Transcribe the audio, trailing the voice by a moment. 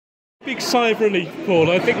big sigh of relief,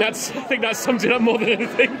 Paul. I think that sums it up more than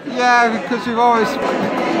anything. Yeah, because we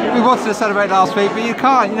wanted to celebrate last week, but you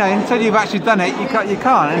can't, until you've actually done it, you can't,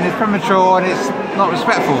 and it's premature and it's not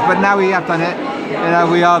respectful. But now we have done it.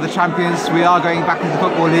 We are the champions. We are going back into the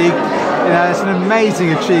Football League. It's an amazing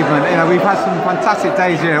achievement. We've had some fantastic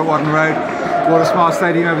days here at Whaddon Road, Water Smart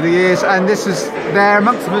Stadium over the years, and this is there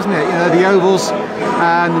amongst them, isn't it? The Ovals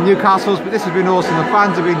and the Newcastles, but this has been awesome. The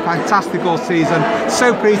fans have been fantastic all season.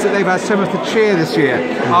 So pleased that they've had so much to cheer this year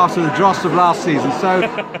after the dross of last season. So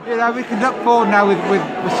we can look forward now with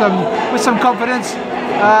some confidence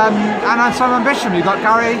and some ambition. We've got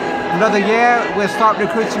Gary. Another year, we'll start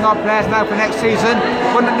recruiting our players now for next season.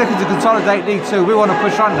 We're not looking to consolidate League 2. We want to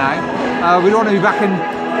push on now. We don't want to be back in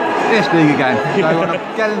this league again. So we want to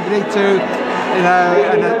get into League 2,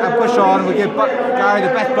 and push on. We give Gary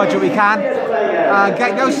the best budget we can.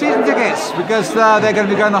 Get those season tickets because they're going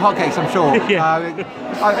to be going to hotcakes, I'm sure.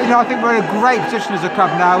 I think we're in a great position as a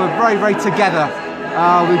club now. We're very, very together.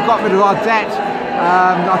 We've got rid of our debt.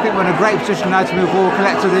 I think we're in a great position now to move forward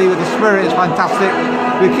collectively. With the spirit is fantastic.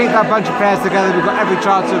 We keep that bunch of players together. We've got every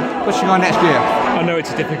chance of pushing on next year. I know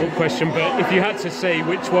it's a difficult question, but if you had to say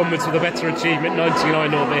which one was the better achievement,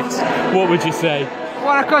 99 or this, what would you say?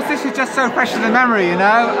 Well, of course, this is just so fresh in the memory, and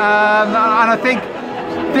I think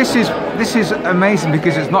this is amazing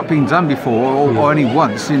because it's not been done before or only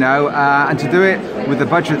once, and to do it with the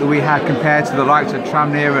budget that we had compared to the likes of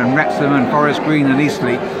Tranmere and Wrexham and Forest Green and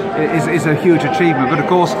Eastleigh is a huge achievement. But of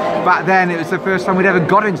course, back then it was the first time we'd ever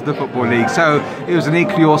got into the Football League, so it was an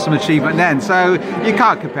equally awesome achievement then. So you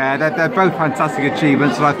can't compare. They're both fantastic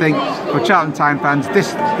achievements, and I think for Cheltenham Town fans,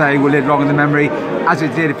 this day will live long in the memory, as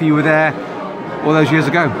it did if you were there all those years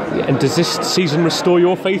ago. And does this season restore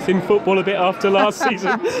your faith in football a bit after last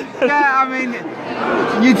season? Yeah, I mean,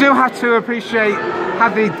 you do have to appreciate,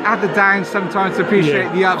 have the downs sometimes to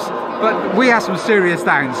appreciate the ups, but we have some serious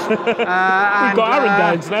downs. We've got Aaron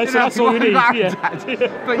downs now, so that's all we need.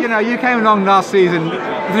 But you came along last season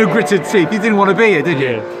with a gritted teeth. You didn't want to be here, did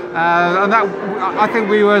you? And that, I think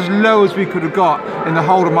we were as low as we could have got in the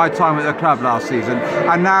whole of my time at the club last season,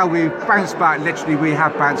 and now we've bounced back. Literally, we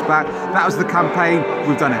have bounced back. That was the campaign.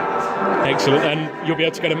 We've done it. Excellent, and you'll be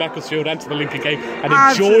able to go to Macclesfield and to the Lincoln game and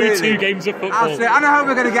enjoy 2 games of football. Absolutely, and I hope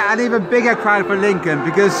we're going to get an even bigger crowd for Lincoln,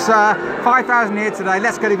 because 5,000 here today.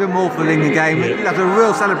 Let's get even more for the Lincoln game. That's a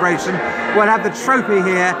real celebration. We'll have the trophy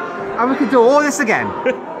here, and we can do all this again.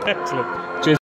 Excellent.